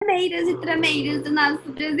trameiras e trameiros do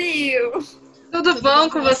nosso Brasil! Tudo bom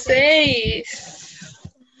com vocês?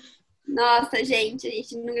 Nossa, gente, a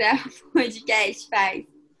gente não grava podcast faz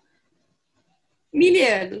mil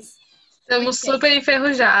anos. Estamos super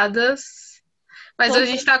enferrujadas, mas hoje a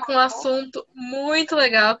gente tá com um assunto muito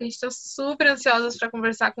legal, que a gente tá super ansiosas para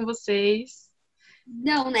conversar com vocês.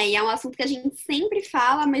 Não, né? E é um assunto que a gente sempre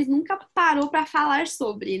fala, mas nunca parou para falar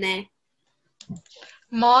sobre, né?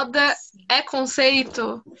 Moda é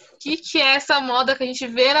conceito? O que é essa moda que a gente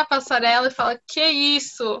vê na passarela e fala, que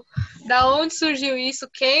isso? Da onde surgiu isso?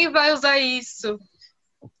 Quem vai usar isso?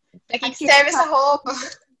 Pra que serve essa roupa?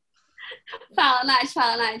 Fala,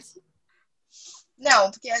 Nath.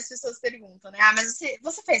 Não, porque as pessoas perguntam, né? Ah, mas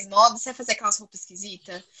você fez moda? Você vai fazer aquelas roupas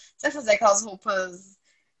esquisitas? Você vai fazer aquelas roupas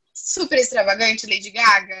super extravagantes, Lady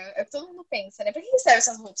Gaga? É o que todo mundo pensa, né? Pra que serve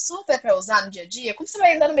essas roupas? Sua roupa é pra usar no dia a dia? Como você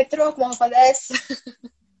vai andar no metrô com uma roupa dessa?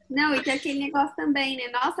 Não, e tem aquele negócio também, né?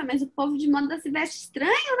 Nossa, mas o povo de moda se veste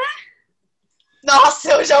estranho, né?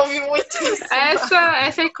 Nossa, eu já ouvi muito isso.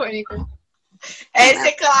 Essa é icônica. Essa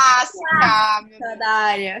é clássica. Da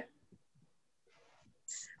área.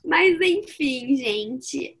 Mas enfim,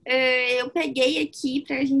 gente, eu peguei aqui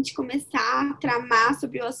pra gente começar a tramar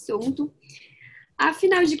sobre o assunto.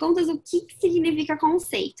 Afinal de contas, o que significa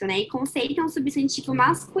conceito, né? E conceito é um substantivo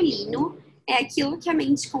masculino, é aquilo que a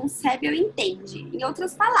mente concebe ou entende. Em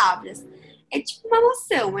outras palavras, é tipo uma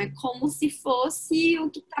noção, é como se fosse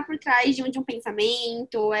o que está por trás de um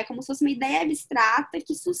pensamento, é como se fosse uma ideia abstrata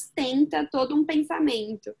que sustenta todo um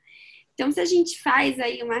pensamento. Então, se a gente faz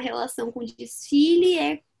aí uma relação com o desfile,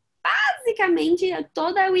 é basicamente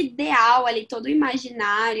todo o ideal ali, todo o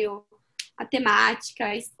imaginário, a temática,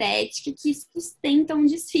 a estética que sustentam um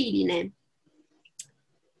desfile, né?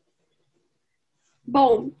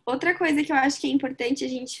 Bom, outra coisa que eu acho que é importante a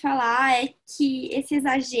gente falar é que esse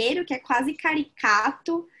exagero, que é quase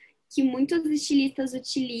caricato, que muitos estilistas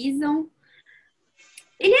utilizam,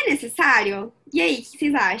 ele é necessário? E aí, o que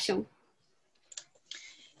vocês acham?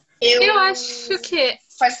 Eu acho que...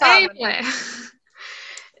 Pode falar,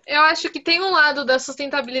 Eu acho que tem um lado da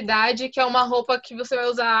sustentabilidade, que é uma roupa que você vai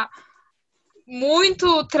usar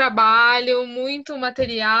muito trabalho, muito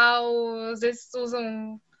material, às vezes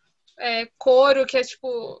usam couro, que é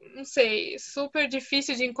tipo, não sei, super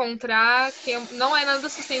difícil de encontrar, que não é nada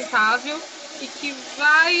sustentável e que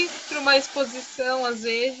vai para uma exposição às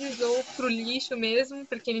vezes, ou para o lixo mesmo,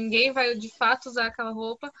 porque ninguém vai de fato usar aquela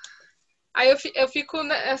roupa. Aí eu fico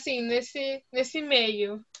assim, nesse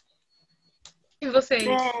meio. E vocês?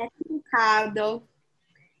 Complicado.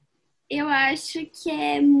 Eu acho que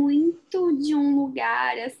é muito de um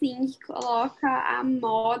lugar, assim, que coloca a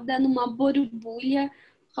moda numa borbulha,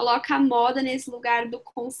 coloca a moda nesse lugar do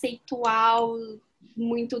conceitual,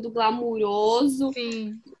 muito do glamuroso.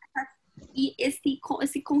 Sim. E esse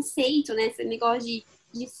conceito, né, esse negócio de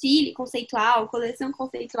desfile conceitual, coleção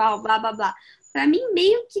conceitual, blá, blá, blá. Pra mim,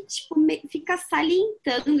 meio que, tipo, fica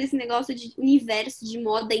salientando esse negócio de universo de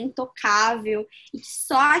moda intocável e que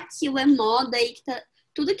só aquilo é moda e que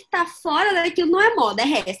tudo que tá fora daquilo não é moda, é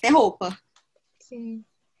resto, é roupa. Sim.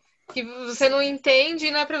 Que você não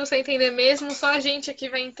entende, não é pra você entender mesmo, só a gente aqui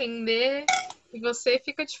vai entender e você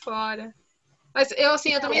fica de fora. Mas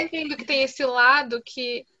eu também entendo que tem esse lado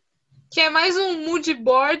que é mais um mood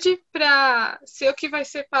board para ser o que vai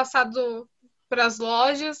ser passado para as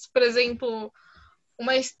lojas. Por exemplo,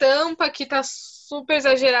 uma estampa que tá super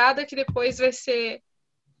exagerada, que depois vai ser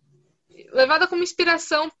levada como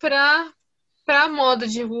inspiração para a moda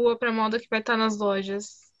de rua, para a moda que vai estar nas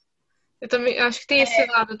lojas. Eu também acho que tem esse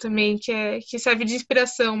lado também, que serve de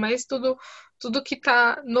inspiração, mas tudo que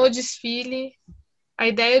tá no desfile, a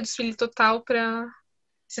ideia do desfile total para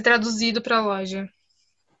ser traduzido para a loja.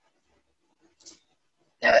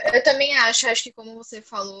 Eu também acho que como você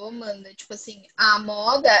falou, Amanda, tipo assim, a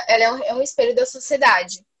moda, ela é um espelho da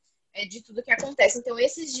sociedade, de tudo que acontece. Então,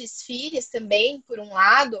 esses desfiles também, por um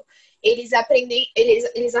lado, eles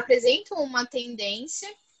apresentam uma tendência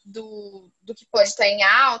do que pode estar em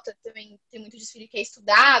alta. Também tem muito desfile que é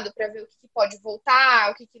estudado para ver o que pode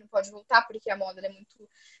voltar, o que não pode voltar, porque a moda é muito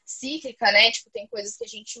cíclica, né? Tipo, tem coisas que a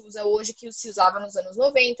gente usa hoje que se usava nos anos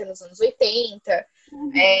 90, nos anos 80,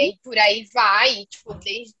 e por aí vai, tipo,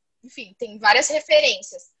 enfim, tem várias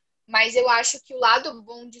referências. Mas eu acho que o lado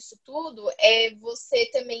bom disso tudo é você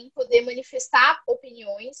também poder manifestar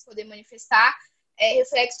opiniões, poder manifestar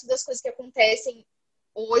reflexos das coisas que acontecem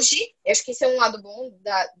hoje. Eu acho que esse é um lado bom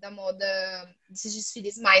da moda, desses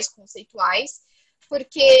desfiles mais conceituais,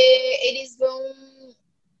 porque eles vão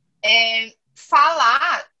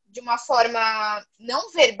falar de uma forma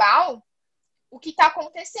não verbal o que está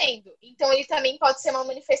acontecendo. Então, ele também pode ser uma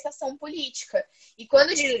manifestação política. E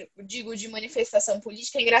quando eu digo de manifestação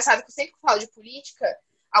política, é engraçado que eu sempre falo de política,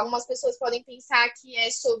 algumas pessoas podem pensar que é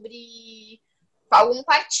sobre algum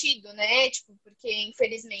partido, né? Tipo, porque,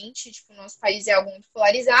 infelizmente, tipo, o nosso país é algo muito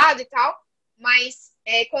polarizado e tal, mas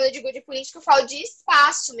quando eu digo de política, eu falo de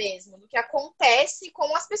espaço mesmo, do que acontece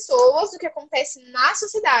com as pessoas, do que acontece na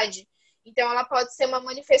sociedade. Então, ela pode ser uma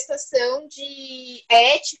manifestação de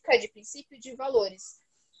ética, de princípio, de valores.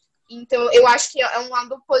 Então, eu acho que é um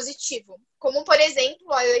lado positivo. Como, por exemplo,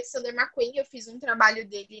 o Alexander McQueen, eu fiz um trabalho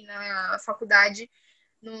dele na faculdade,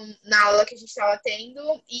 na aula que a gente estava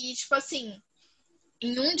tendo, e, tipo assim,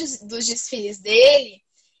 em um dos desfiles dele,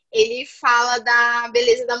 ele fala da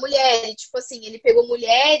beleza da mulher. E, tipo assim, ele pegou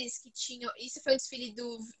mulheres que tinham... Isso foi um desfile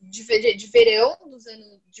de verão, dos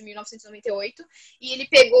anos de 1998. E ele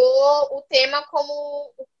pegou o tema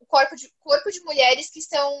como o corpo de mulheres que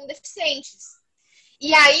são deficientes.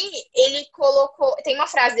 E aí, ele colocou... Tem uma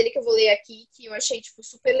frase dele que eu vou ler aqui, que eu achei, tipo,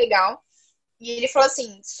 super legal. E ele falou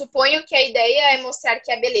assim, suponho que a ideia é mostrar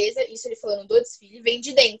que a beleza, isso ele falando do desfile, vem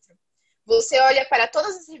de dentro. Você olha para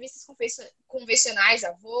todas as revistas convencionais,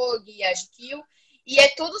 a Vogue, a GQ, e é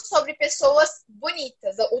tudo sobre pessoas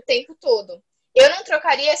bonitas o tempo todo. Eu não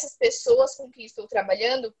trocaria essas pessoas com quem estou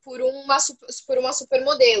trabalhando por uma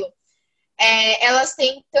supermodelo. Elas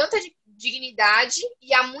têm tanta dignidade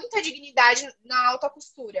e há muita dignidade na alta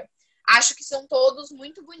costura. Acho que são todos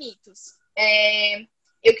muito bonitos.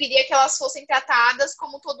 Eu queria que elas fossem tratadas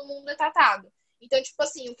como todo mundo é tratado. Então, tipo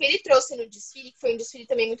assim, o que ele trouxe no desfile, que foi um desfile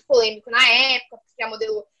também muito polêmico na época, porque a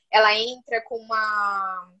modelo, ela entra com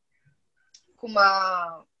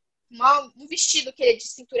um vestido que ele é de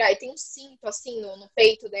cintura, e tem um cinto, assim, no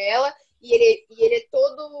peito dela, e ele é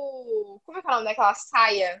todo... Como é que é o nome daquela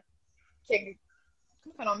saia?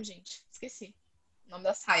 Como é o nome, gente? Esqueci o nome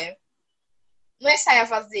da saia. Não é saia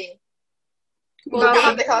vazê. Godê.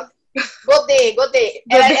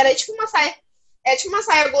 Ela é tipo uma saia... É tipo uma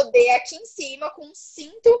saia godê aqui em cima, com um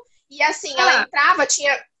cinto. E assim, ela entrava,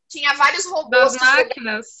 tinha vários robôs. Das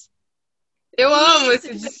máquinas. Eu amo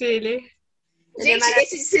esse desfile. Gente,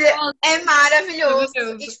 esse desfile é maravilhoso.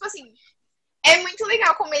 E tipo assim, é muito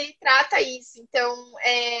legal como ele trata isso. Então,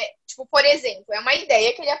 tipo, por exemplo, é uma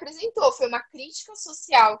ideia que ele apresentou. Foi uma crítica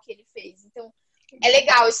social que ele fez. Então, é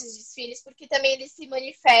legal esses desfiles, porque também eles se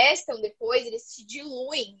manifestam depois, eles se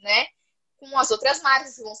diluem, né? Com as outras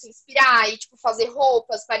marcas que vão se inspirar e, tipo, fazer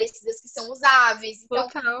roupas parecidas que são usáveis. Então,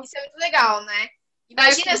 isso é muito legal, né?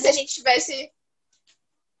 Imagina se a gente tivesse...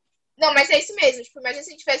 Não, mas é isso mesmo. Tipo, imagina se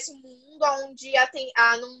a gente tivesse um mundo onde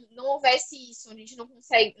não houvesse isso, onde a gente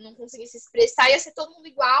não conseguisse expressar. Ia ser todo mundo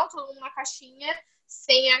igual, todo mundo na caixinha,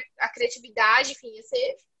 sem a criatividade. Enfim, ia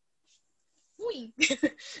ser ruim.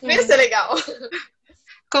 Não ia ser legal.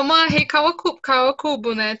 Como a Rei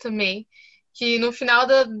Kawakubo, né, também. Que no final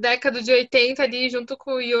da década de 80, ali, junto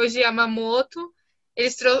com o Yohji Yamamoto,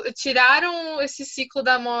 eles tiraram esse ciclo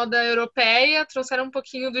da moda europeia, trouxeram um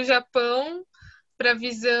pouquinho do Japão para a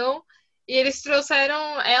visão, e eles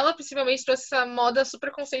ela principalmente trouxe essa moda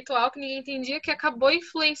super conceitual que ninguém entendia, que acabou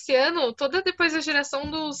influenciando toda depois a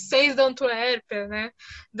geração dos seis da Antuérpia, né,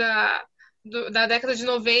 da década de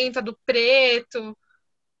 90, do preto.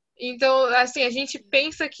 Então, assim, a gente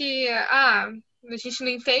pensa que a gente não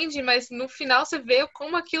entende, mas no final você vê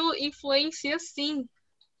como aquilo influencia, sim,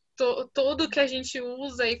 tudo que a gente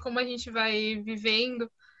usa e como a gente vai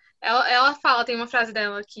vivendo. Ela fala, tem uma frase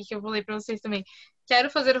dela aqui que eu vou ler para vocês também. Quero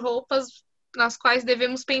fazer roupas nas quais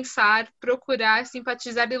devemos pensar, procurar,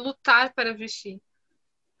 simpatizar e lutar para vestir.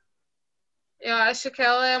 Eu acho que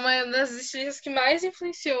ela é uma das estilistas que mais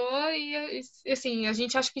influenciou e, assim, a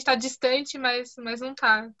gente acha que está distante, mas não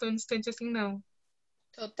está tão distante assim, não.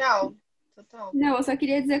 Total. Não, eu só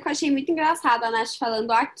queria dizer que eu achei muito engraçado a Nath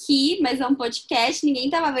falando aqui, mas é um podcast, ninguém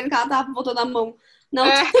tava vendo que ela tava botando a mão. Não,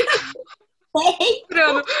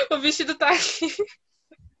 Bruno, o vestido tá aqui.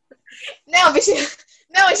 Não, o vestido...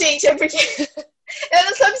 Não, gente, é porque... eu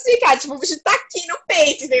não soube explicar, tipo, o vestido tá aqui no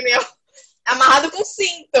peito, entendeu? Amarrado com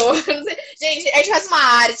cinto. Gente, a gente faz uma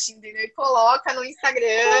arte, entendeu? E coloca no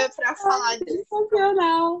Instagram pra falar disso.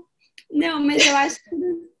 Sensacional. Não, mas eu acho que tudo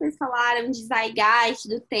que vocês falaram de zeitgeist,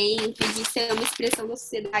 do tempo, de ser uma expressão da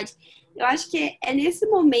sociedade, eu acho que é nesse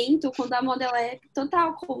momento, quando a moda é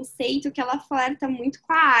total conceito, que ela flerta muito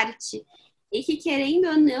com a arte. E que, querendo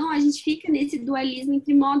ou não, a gente fica nesse dualismo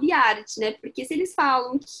entre moda e arte, né? Porque se eles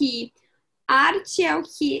falam que a arte é o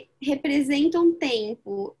que representa um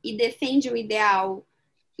tempo e defende um ideal,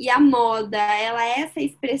 e a moda, ela é essa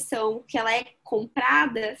expressão que ela é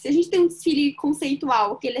comprada. Se a gente tem um desfile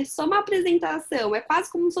conceitual, que ele é só uma apresentação, é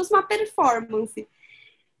quase como se fosse uma performance.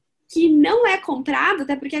 que não é comprado,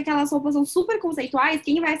 até porque aquelas roupas são super conceituais,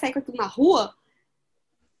 quem vai sair com aquilo na rua,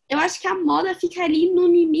 eu acho que a moda fica ali no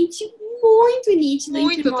limite muito nítido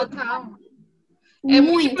entre Muito, moda total. e É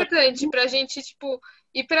muito muito. importante pra gente, tipo,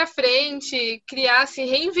 ir pra frente, criar, se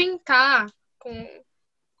reinventar.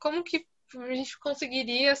 Como que a gente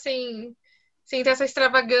conseguiria sem ter essa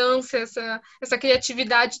extravagância, essa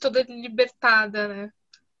criatividade toda libertada, né?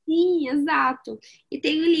 Sim, exato. E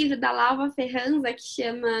tem um livro da Laura Ferranza que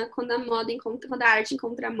chama Quando a arte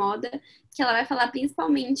encontra a moda, que ela vai falar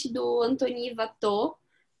principalmente do Antoni Watteau,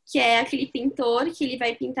 que é aquele pintor que ele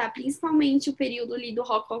vai pintar principalmente o período ali do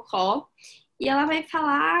Rococó. E ela vai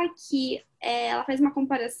falar que ela faz uma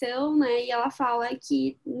comparação, né? E ela fala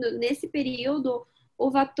que nesse período o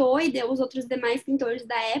Watteau e os outros demais pintores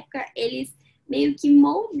da época, eles meio que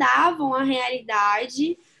moldavam a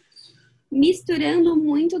realidade misturando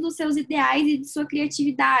muito dos seus ideais e de sua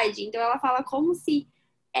criatividade. Então ela fala como se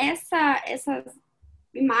essas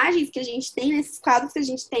imagens que a gente tem, nesses quadros que a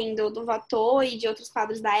gente tem do Watteau e de outros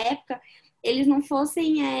quadros da época, eles não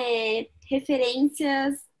fossem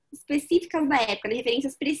referências específicas da época, né?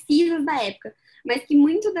 Referências precisas da época, mas que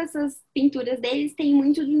muito dessas pinturas deles tem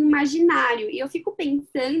muito do imaginário. E eu fico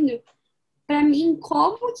pensando, pra mim,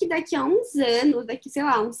 como que daqui a uns anos, daqui, sei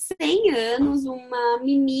lá, uns 100 anos, uma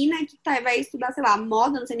menina que vai estudar, sei lá,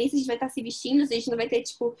 moda, não sei nem se a gente vai estar se vestindo, se a gente não vai ter,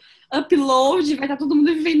 tipo, upload, vai estar todo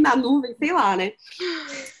mundo vivendo na nuvem, sei lá, né?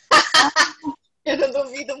 Eu não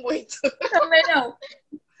duvido muito. Também não.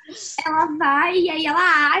 Ela vai e aí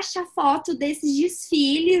ela acha foto desses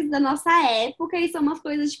desfiles da nossa época e são umas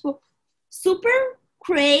coisas, tipo, super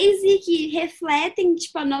crazy, que refletem,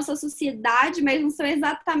 tipo, a nossa sociedade, mas não são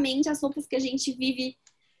exatamente as roupas que a gente vive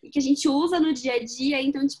e que a gente usa no dia a dia.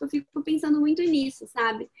 Então, tipo, eu fico pensando muito nisso,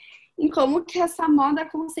 sabe? Em como que essa moda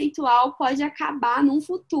conceitual pode acabar num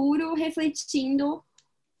futuro refletindo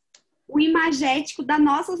o imagético da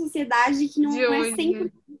nossa sociedade, que De não é hoje.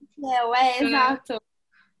 sempre fiel. Exato.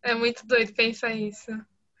 É muito doido pensar isso.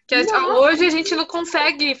 Que Nossa, hoje a gente não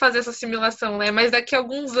consegue fazer essa assimilação, né? Mas daqui a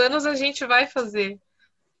alguns anos a gente vai fazer.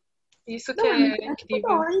 Isso que não, é é muito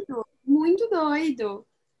incrível. doido. Muito doido.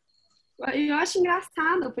 Eu acho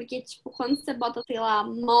engraçado, porque, tipo, quando você bota, sei lá,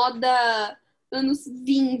 moda anos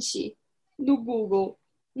 20 no Google,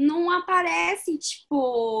 não aparece,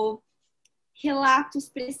 tipo, relatos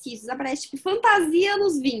precisos. Aparece, tipo, fantasia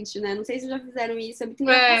anos 20, né? Não sei se já fizeram isso, é muito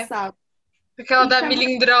É, engraçado. aquela E da pra...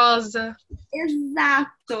 melindrosa.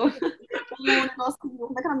 Exato! O negócio,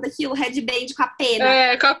 como é que é o nome daquilo? Headband com a pena.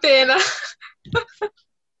 É, com a pena.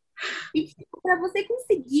 E tipo, para você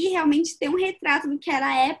conseguir realmente ter um retrato do que era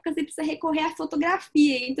a época, você precisa recorrer à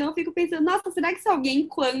fotografia. Então eu fico pensando, nossa, será que se alguém,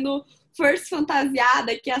 quando for se fantasiar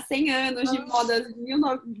daqui a 100 anos de moda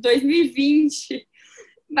 2020,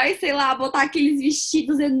 vai, sei lá, botar aqueles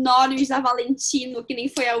vestidos enormes da Valentino, que nem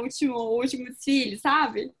foi o último desfile,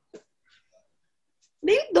 sabe?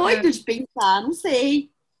 Meio É. doido de pensar, não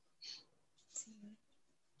sei.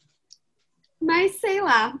 Mas sei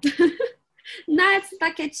lá. Nath, você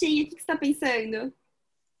tá quietinha? O que você tá pensando?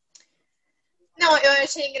 Não, eu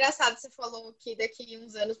achei engraçado, você falou que daqui a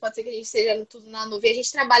uns anos pode ser que a gente esteja tudo na nuvem. A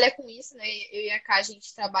gente trabalha com isso, né? Eu e a Ká, a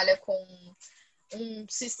gente trabalha com um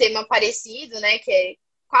sistema parecido, né? Que é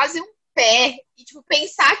quase um pé. E, tipo,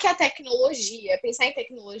 pensar em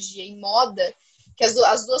tecnologia e moda, que as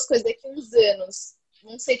duas coisas daqui a uns anos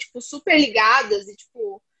vão ser, tipo, super ligadas e,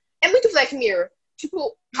 tipo, é muito Black Mirror.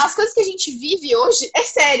 Tipo, as coisas que a gente vive hoje, é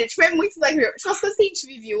sério, tipo, é muito Black Mirror. Tipo, as coisas que a gente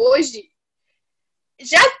vive hoje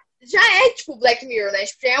já, já é, tipo, Black Mirror, né?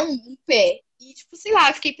 Tipo, já é um pé. E, tipo, sei lá,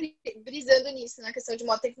 eu fiquei brisando nisso, na questão de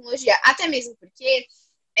moda e tecnologia. Até mesmo porque,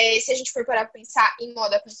 se a gente for parar pra pensar em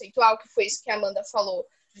moda conceitual, que foi isso que a Amanda falou,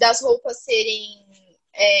 das roupas serem,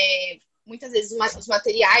 muitas vezes, os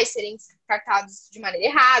materiais serem descartados de maneira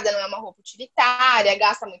errada, não é uma roupa utilitária,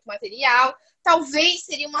 gasta muito material, talvez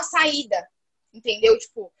seria uma saída, entendeu?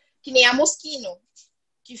 Tipo, que nem a Moschino,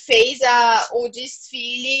 que fez o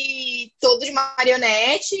desfile todo de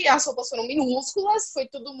marionete, as roupas foram minúsculas, foi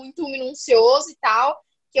tudo muito minucioso e tal,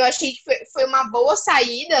 que eu achei que foi uma boa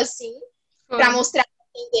saída, assim, para mostrar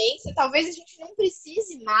a tendência. Talvez a gente não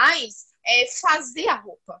precise mais fazer a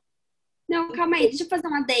roupa. Não, calma aí, deixa eu fazer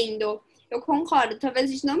um adendo. Eu concordo, talvez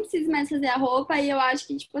a gente não precise mais fazer a roupa e eu acho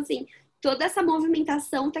que, tipo assim, toda essa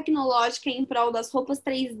movimentação tecnológica em prol das roupas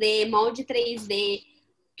 3D, molde 3D,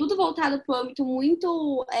 tudo voltado para o âmbito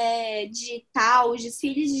muito digital, os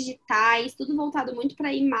desfiles digitais, tudo voltado muito para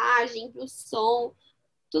a imagem, para o som,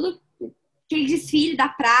 tudo aquele desfile da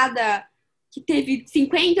Prada que teve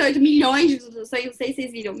 58 milhões de visualizações, não sei se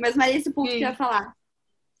vocês viram, mas esse ponto que eu ia falar.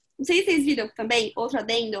 Não sei se vocês viram também, outro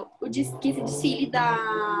adendo, que esse desfile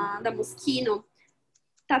da Moschino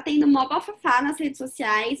tá tendo mó bafafá nas redes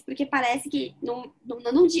sociais, porque parece que, não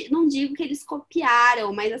digo que eles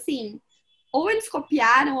copiaram, mas assim, ou eles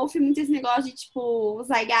copiaram, ou foi muito esse negócio de, tipo, o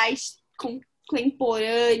Zeitgeist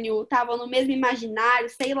contemporâneo, estavam no mesmo imaginário,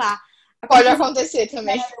 sei lá. Pode acontecer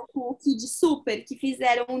também. Com o Kid Super, que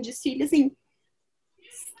fizeram um desfile, assim,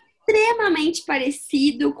 extremamente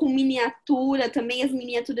parecido, com miniatura, também as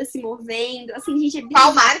miniaturas se movendo. Assim, gente, é Qual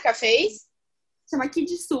bizarro. marca fez? Chama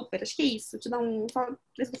Kid Super, acho que é isso. Deixa eu dar um.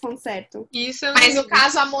 Ver se eu tô falando certo. Isso eu não Mas no vi.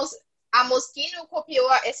 caso, a Moschino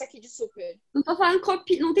copiou essa aqui de Super. Não tô falando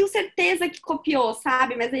não tenho certeza que copiou,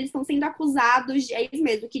 sabe? Mas eles estão sendo acusados é isso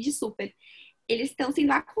mesmo, Kid Super. Eles estão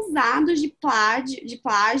sendo acusados de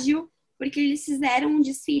plágio, porque eles fizeram um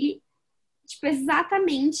desfile, tipo,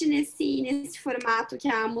 exatamente nesse formato que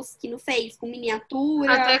a Moschino fez, com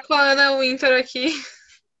miniatura. Até com a Ana Winter aqui.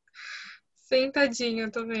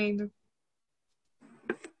 Sentadinha, tô vendo.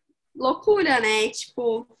 Loucura, né?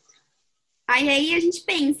 Tipo, aí a gente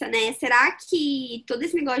pensa, né? Será que todo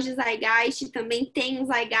esse negócio de Zeitgeist também tem um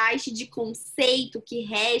Zeitgeist de conceito que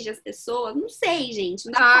rege as pessoas? Não sei, gente.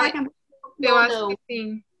 Não dá pra falar que é muito Eu acho não. que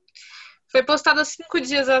sim. Foi postado há 5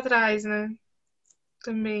 dias atrás, né?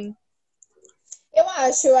 Também. Eu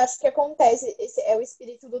acho que acontece, esse é o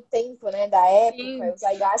espírito do tempo, né, da época, Sim. é o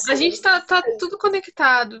Zeitgeist. A gente tá tudo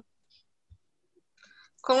conectado.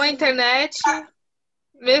 Com a internet,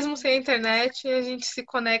 mesmo sem a internet, a gente se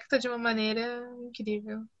conecta de uma maneira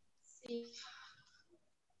incrível. Sim.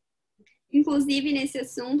 Inclusive, nesse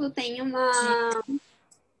assunto, tem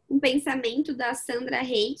um pensamento da Sandra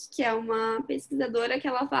Reich, que é uma pesquisadora que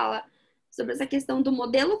ela fala sobre essa questão do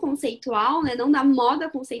modelo conceitual, né? Não da moda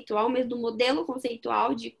conceitual, mas do modelo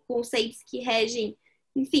conceitual de conceitos que regem,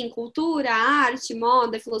 enfim, cultura, arte,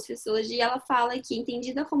 moda, filosofia, sociologia. Ela fala que,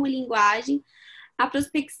 entendida como linguagem, a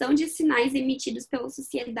prospecção de sinais emitidos pela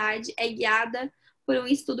sociedade é guiada por um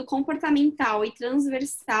estudo comportamental e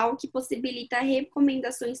transversal que possibilita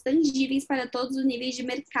recomendações tangíveis para todos os níveis de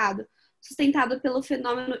mercado, sustentado pelo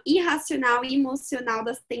fenômeno irracional e emocional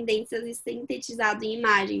das tendências e sintetizado em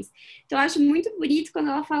imagens. Então, eu acho muito bonito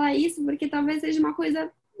quando ela fala isso, porque talvez seja uma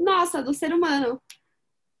coisa nossa, do ser humano.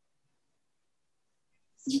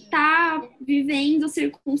 De estar vivendo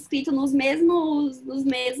circunscrito nos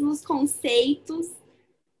mesmos conceitos,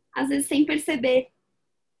 às vezes sem perceber.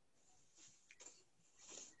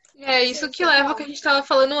 É isso que leva ao que a gente estava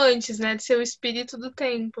falando antes, né? De ser o espírito do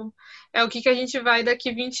tempo. É o que a gente vai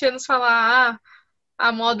daqui 20 anos falar,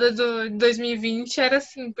 a moda do 2020 era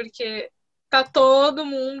assim, porque tá todo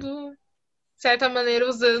mundo, de certa maneira,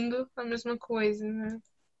 usando a mesma coisa, né?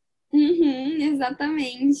 Uhum,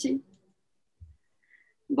 exatamente.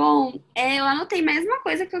 Bom, eu anotei mais uma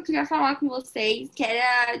coisa que eu queria falar com vocês, que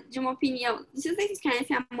era de uma opinião. Não sei se vocês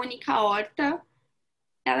conhecem a Mônica Horta.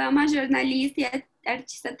 Ela é uma jornalista e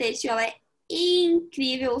artista têxtil. Ela é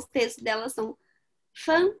incrível, os textos dela são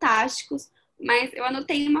fantásticos. Mas eu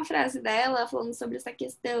anotei uma frase dela falando sobre essa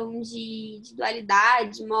questão de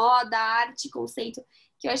dualidade, moda, arte, conceito,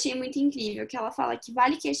 que eu achei muito incrível. Que ela fala que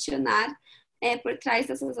vale questionar por trás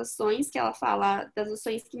dessas ações, que ela fala das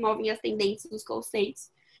ações que movem as tendências dos conceitos,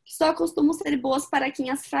 que só costumam ser boas para quem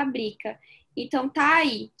as fabrica. Então tá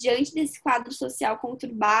aí, diante desse quadro social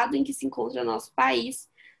conturbado em que se encontra o nosso país,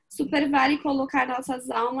 super vale colocar nossas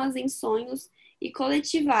almas em sonhos e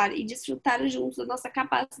coletivar e desfrutar juntos da nossa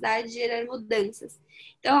capacidade de gerar mudanças.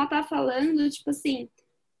 Então ela tá falando, tipo assim,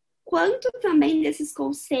 quanto também desses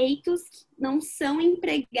conceitos não são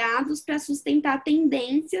empregados para sustentar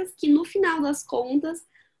tendências que, no final das contas,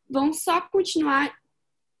 vão só continuar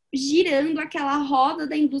girando aquela roda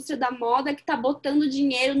da indústria da moda que tá botando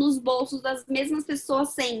dinheiro nos bolsos das mesmas pessoas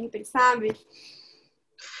sempre, sabe?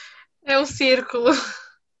 É um círculo.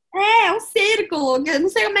 É um círculo, eu não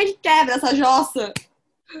sei como é que quebra essa jossa.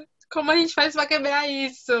 Como a gente faz pra quebrar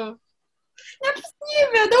isso? Não é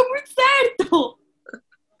possível, deu muito certo.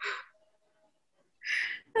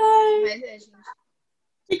 Mas é, gente. O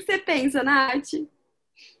que você pensa, Nath?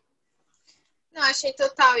 Não, achei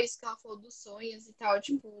total isso que ela falou dos sonhos e tal.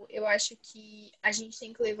 Tipo, eu acho que a gente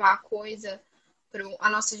tem que levar a coisa a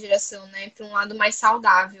nossa geração, né, para um lado mais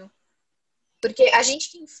saudável. Porque a gente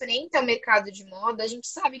que enfrenta o mercado de moda, a gente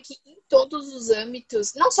sabe que em todos os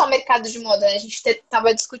âmbitos, não só o mercado de moda, né, a gente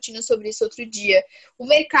estava discutindo sobre isso outro dia, o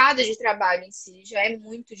mercado de trabalho em si já é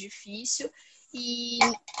muito difícil e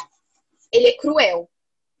ele é cruel.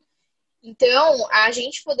 Então, a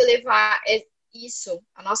gente poder levar isso,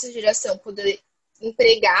 a nossa geração poder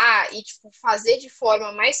empregar e tipo, fazer de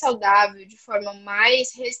forma mais saudável, de forma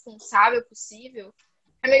mais responsável possível,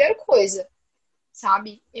 é a melhor coisa.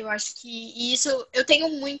 sabe? Eu acho que isso, eu tenho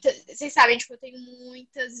vocês sabem, tipo, eu tenho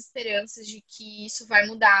muitas esperanças de que isso vai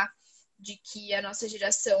mudar, de que a nossa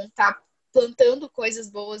geração tá plantando coisas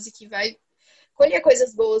boas e que vai colher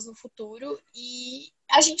coisas boas no futuro e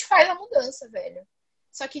a gente faz a mudança, velho.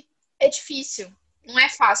 Só que é difícil, não é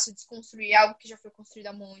fácil desconstruir algo que já foi construído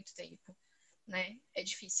há muito tempo, né? É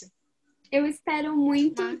difícil. Eu espero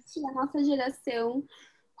muito Mas... que a nossa geração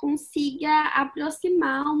consiga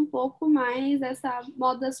aproximar um pouco mais essa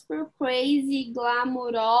moda super crazy,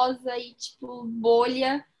 glamourosa e tipo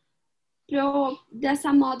bolha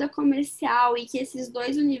dessa moda comercial e que esses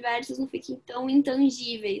dois universos não fiquem tão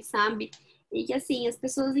intangíveis, sabe? E que assim as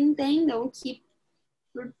pessoas entendam que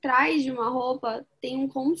por trás de uma roupa tem um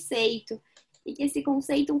conceito e que esse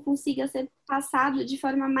conceito consiga ser passado de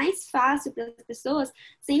forma mais fácil para as pessoas,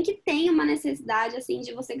 sem que tenha uma necessidade assim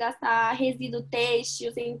de você gastar resíduo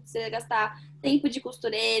têxtil, sem você gastar tempo de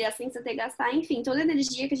costureira, sem você ter que gastar, enfim, toda a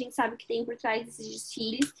energia que a gente sabe que tem por trás desses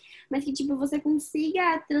desfiles, mas que tipo você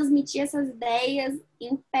consiga transmitir essas ideias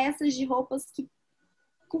em peças de roupas que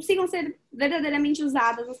consigam ser verdadeiramente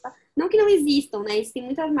usadas. Não que não existam, né? Existem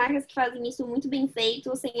muitas marcas que fazem isso muito bem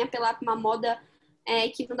feito, sem apelar para uma moda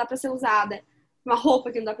que não dá para ser usada. Uma roupa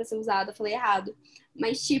que não dá para ser usada, falei errado.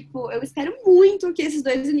 Mas, tipo, eu espero muito que esses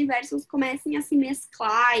dois universos comecem a se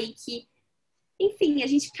mesclar e que, enfim, a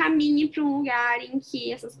gente caminhe para um lugar em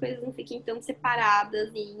que essas coisas não fiquem tão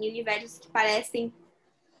separadas e em universos que parecem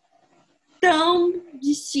tão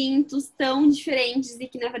distintos, tão diferentes e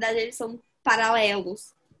que, na verdade, eles são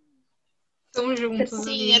paralelos. Estão juntos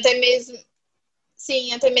Sim, ali.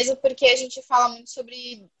 até mesmo porque a gente fala muito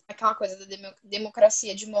sobre aquela coisa da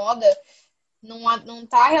democracia de moda, não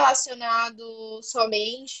tá relacionado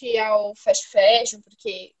somente ao fast fashion,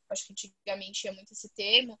 porque acho que antigamente tinha muito esse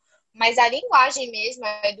termo, mas a linguagem mesmo,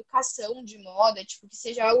 a educação de moda, tipo, que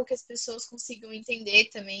seja algo que as pessoas consigam entender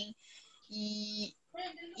também. E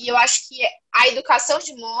eu acho que a educação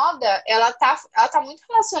de moda, ela tá muito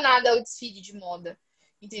relacionada ao desfile de moda.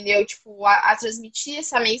 Entendeu? Tipo, a transmitir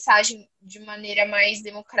essa mensagem de maneira mais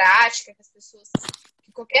democrática,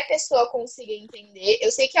 que qualquer pessoa consiga entender.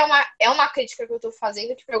 Eu sei que é uma crítica que eu tô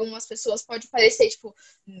fazendo, que para algumas pessoas pode parecer, tipo,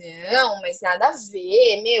 não, mas nada a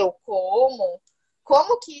ver, meu, como?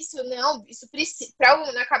 Como que isso não? Isso precisa.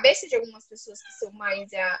 Na cabeça de algumas pessoas que são mais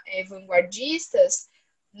vanguardistas,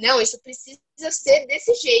 não, isso precisa ser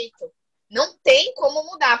desse jeito. Não tem como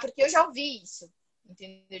mudar, porque eu já ouvi isso,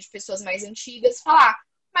 entendeu? De pessoas mais antigas falar.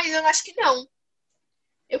 Mas eu acho que não.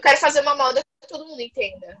 Eu quero fazer uma moda que todo mundo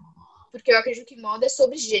entenda. Porque eu acredito que moda é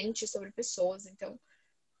sobre gente, sobre pessoas. Então,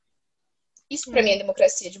 isso pra mim é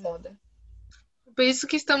democracia de moda. Por isso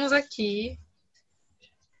que estamos aqui.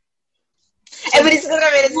 É por isso que eu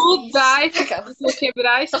gravei Mudar esse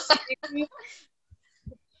quebrar esse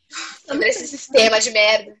sobre esse sistema de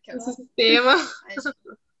merda. esse sistema.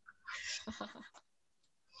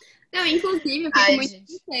 Não, inclusive, eu fico muito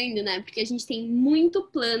pensando, né? Porque a gente tem muito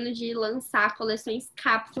plano de lançar coleções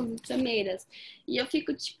cápsulas primeiras. E eu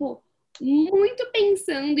fico, tipo, muito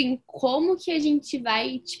pensando em como que a gente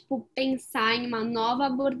vai, tipo, pensar em uma nova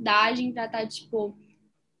abordagem pra estar, tipo,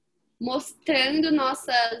 mostrando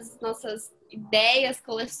nossas ideias,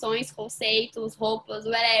 coleções, conceitos, roupas,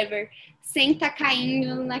 whatever, sem estar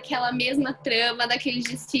caindo naquela mesma trama daqueles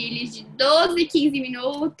desfiles de 12, 15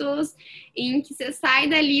 minutos, em que você sai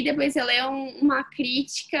dali, depois você lê uma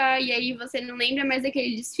crítica e aí você não lembra mais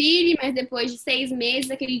daquele desfile, mas depois de 6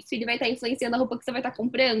 meses aquele desfile vai estar influenciando a roupa que você vai estar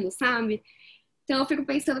comprando, sabe? Então eu fico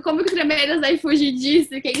pensando como que o Tremeiras vai fugir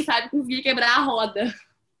disso e quem sabe conseguir quebrar a roda.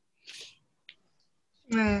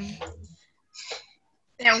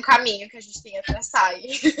 É um caminho que a gente tem a traçar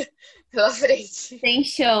aí pela frente. Tem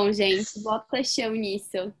chão, gente. Bota chão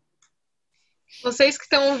nisso. Vocês que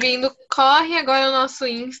estão ouvindo, corre agora no nosso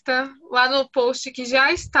Insta, lá no post que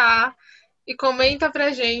já está, e comenta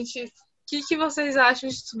pra gente o que vocês acham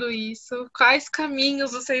de tudo isso, quais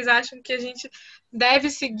caminhos vocês acham que a gente deve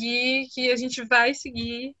seguir, que a gente vai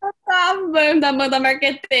seguir. A banda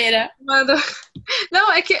marqueteira. Manda...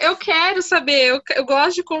 Não, é que eu quero saber, eu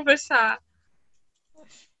gosto de conversar.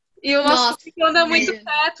 E o nosso público anda muito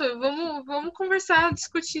perto. Vamos conversar,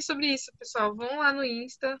 discutir sobre isso, pessoal. Vamos lá no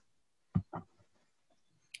Insta.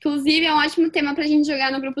 Inclusive, é um ótimo tema pra gente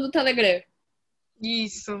jogar no grupo do Telegram.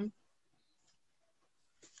 Isso.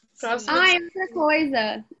 E outra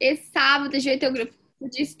coisa. Esse sábado a gente vai ter o grupo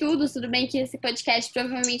de estudos. Tudo bem que esse podcast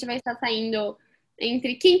provavelmente vai estar saindo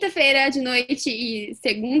entre quinta-feira de noite e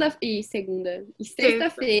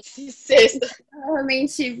sexta-feira. Sexta.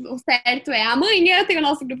 Provavelmente o certo é amanhã tem o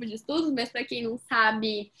nosso grupo de estudos, mas para quem não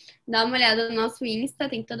sabe, dá uma olhada no nosso Insta,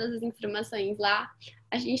 tem todas as informações lá.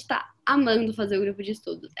 A gente tá amando fazer o grupo de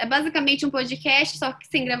estudos. É basicamente um podcast, só que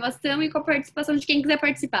sem gravação e com a participação de quem quiser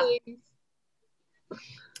participar.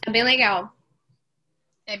 É bem legal.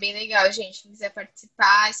 É bem legal, gente. Quem quiser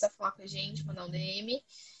participar, é só falar com a gente, mandar um DM.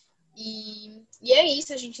 E é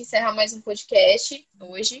isso, a gente encerra mais um podcast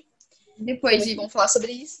hoje. Foi Depois muito de bom falar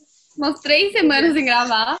sobre isso. umas 3 semanas sem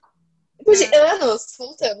gravar, Depois de anos,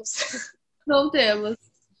 voltamos. voltamos.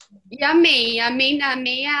 E amei a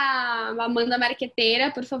Amanda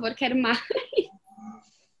Marqueteira, por favor, quero mais.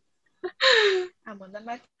 Amanda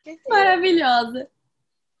Marqueteira. Maravilhosa.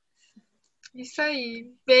 Isso aí.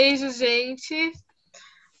 Beijo, gente.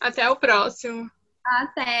 Até o próximo.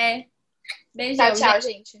 Até. Beijão. Tchau, tchau,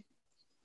 gente.